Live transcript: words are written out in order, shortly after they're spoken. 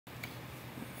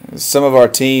Some of our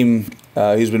team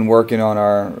who's been working on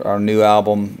our new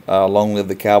album, Long Live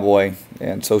the Cowboy,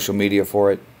 and social media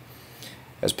for it,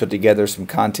 has put together some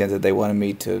content that they wanted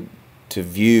me to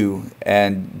view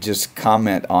and just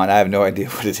comment on. I have no idea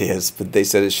what it is, but they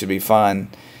said it should be fun.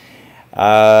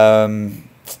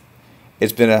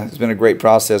 It's been a great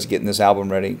process getting this album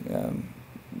ready.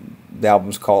 The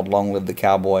album's called Long Live the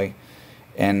Cowboy,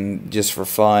 and just for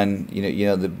fun, you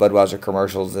know the Budweiser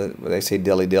commercials that where they say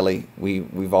 "dilly dilly."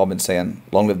 We've all been saying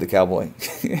 "Long Live the Cowboy"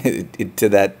 to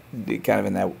that kind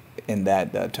of in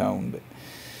that tone. But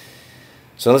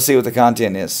so let's see what the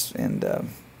content is and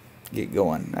get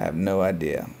going. I have no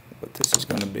idea what this is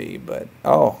going to be, but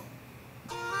oh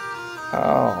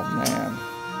man,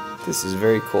 this is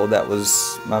very cool. That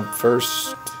was my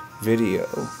first video,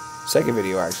 second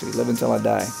video actually. Live Until I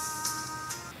Die.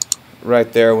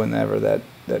 Right there, whenever that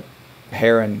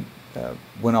heron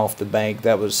went off the bank,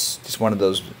 that was just one of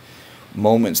those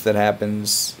moments that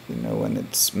happens, when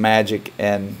it's magic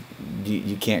and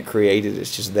you can't create it.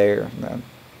 It's just there.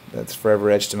 That's forever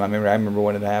etched in my memory. I remember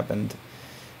when it happened.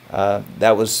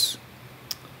 That was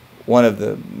one of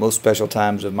the most special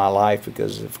times of my life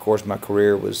because, of course, my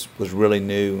career was really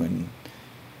new, and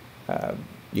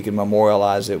you can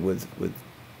memorialize it with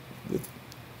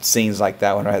scenes like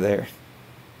that one right there.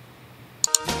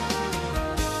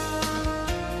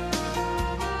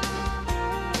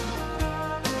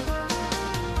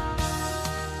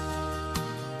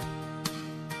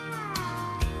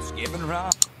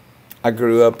 I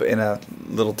grew up in a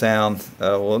little town,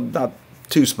 well, not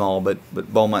too small, but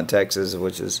Beaumont, Texas,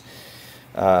 which is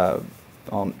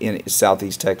in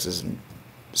southeast Texas, and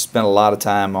spent a lot of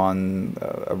time on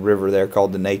a river there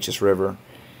called the Natchez River,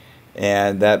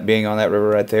 and that being on that river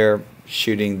right there,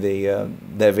 shooting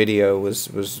that video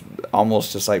was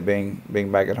almost just like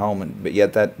being back at home, but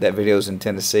yet that video is in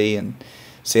Tennessee, and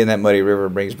seeing that muddy river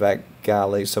brings back,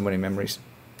 golly, so many memories.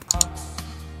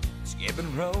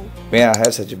 Man, I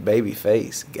had such a baby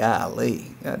face. Golly,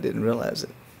 I didn't realize it.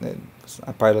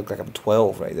 I probably look like I'm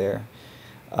 12 right there.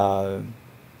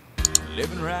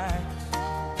 Living right,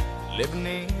 living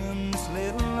in this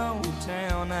little old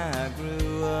town I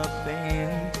grew up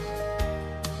in,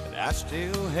 but I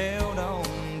still held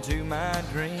on to my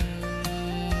dream.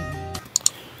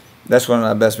 That's one of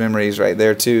my best memories right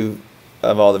there too,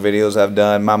 of all the videos I've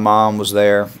done. My mom was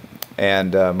there.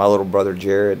 And my little brother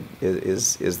Jared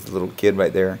is the little kid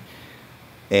right there,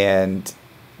 and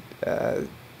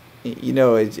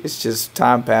it's just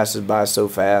time passes by so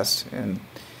fast, and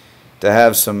to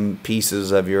have some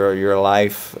pieces of your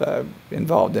life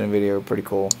involved in a video are pretty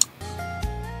cool.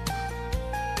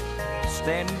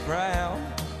 Standing proud,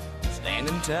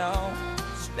 standing tall,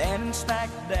 standing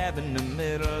smack dab in the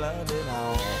middle of it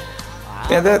all.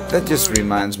 Yeah, that just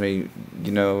reminds me,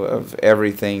 of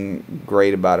everything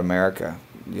great about America.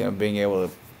 Being able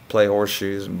to play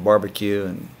horseshoes and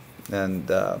barbecue and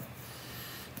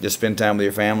just spend time with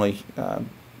your family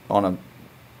on a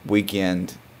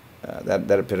weekend.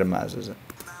 That epitomizes it.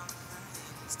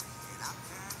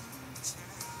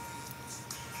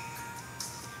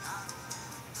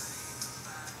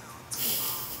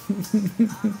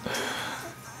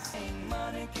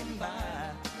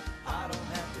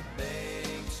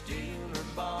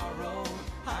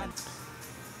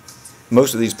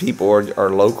 Most of these people are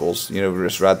locals,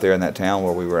 just right there in that town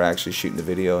where we were actually shooting the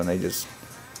video, and they just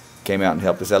came out and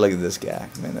helped us out. Look at this guy.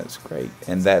 Man, that's great.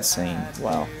 And that scene,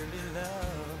 wow.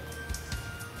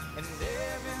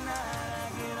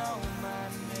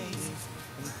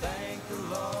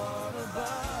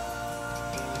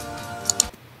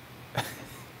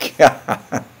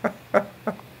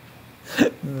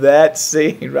 That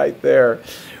scene right there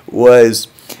was...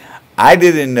 I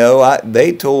didn't know.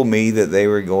 They told me that they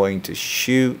were going to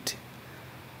shoot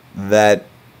that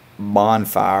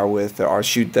bonfire or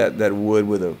shoot that wood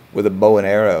with a bow and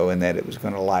arrow, and that it was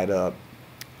going to light up.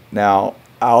 Now,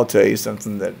 I'll tell you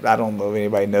something that I don't know if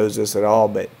anybody knows this at all,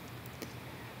 but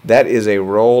that is a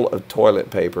roll of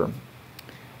toilet paper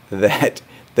that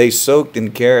they soaked in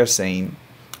kerosene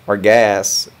or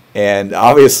gas, and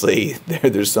obviously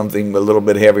there's something a little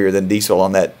bit heavier than diesel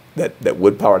on that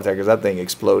wood power attack, because that thing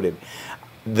exploded.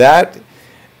 That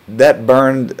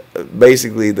burned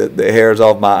basically the hairs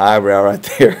off my eyebrow right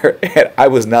there, and I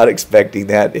was not expecting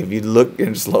that. If you look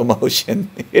in slow motion,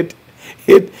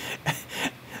 that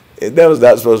was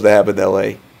not supposed to happen that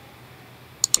way.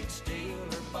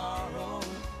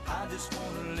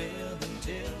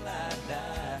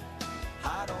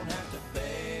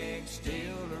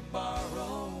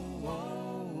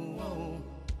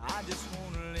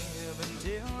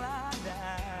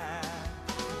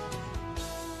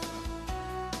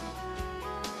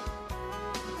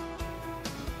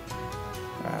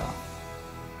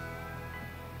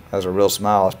 That was a real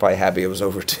smile. I was probably happy it was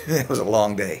over too. It was a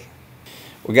long day.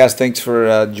 Well, guys, thanks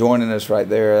for joining us right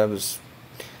there. That was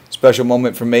a special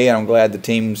moment for me, and I'm glad the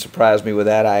team surprised me with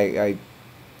that. I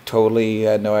totally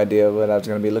had no idea what I was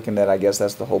going to be looking at. I guess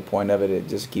that's the whole point of it. It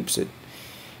just keeps it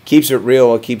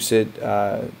real. It keeps it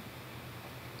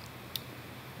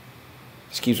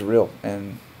real,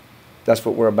 and that's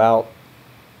what we're about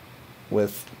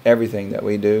with everything that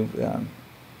we do.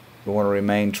 We want to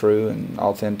remain true and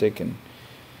authentic,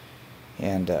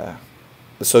 and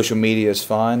the social media is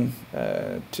fun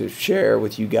to share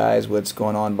with you guys what's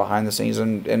going on behind the scenes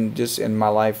and just in my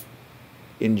life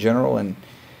in general. And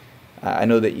I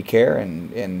know that you care,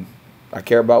 and I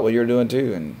care about what you're doing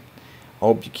too. And I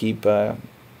hope you keep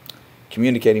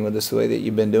communicating with us the way that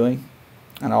you've been doing.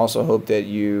 And I also hope that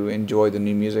you enjoy the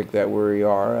new music that we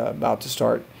are about to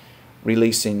start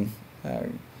releasing.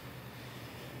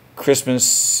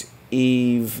 Christmas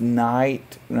Eve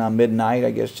night, around midnight,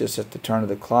 I guess, just at the turn of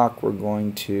the clock, we're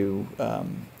going to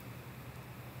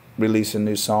release a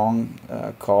new song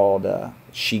called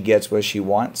 "She Gets What She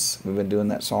Wants." We've been doing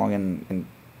that song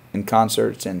in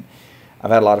concerts, and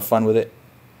I've had a lot of fun with it.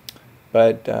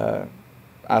 But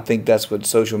I think that's what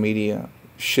social media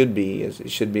should be. It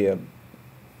should be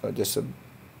just a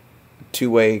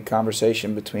two-way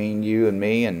conversation between you and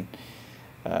me, and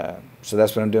so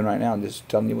that's what I'm doing right now. I'm just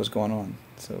telling you what's going on.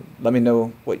 So let me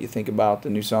know what you think about the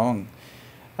new song.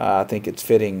 I think it's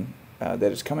fitting that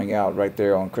it's coming out right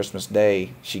there on Christmas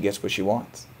Day. She gets what she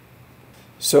wants.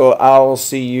 So I'll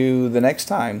see you the next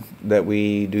time that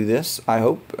we do this, I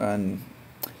hope. And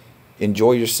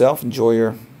enjoy yourself. Enjoy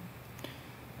your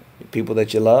people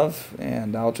that you love.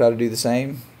 And I'll try to do the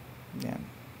same. Yeah.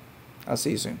 I'll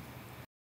see you soon.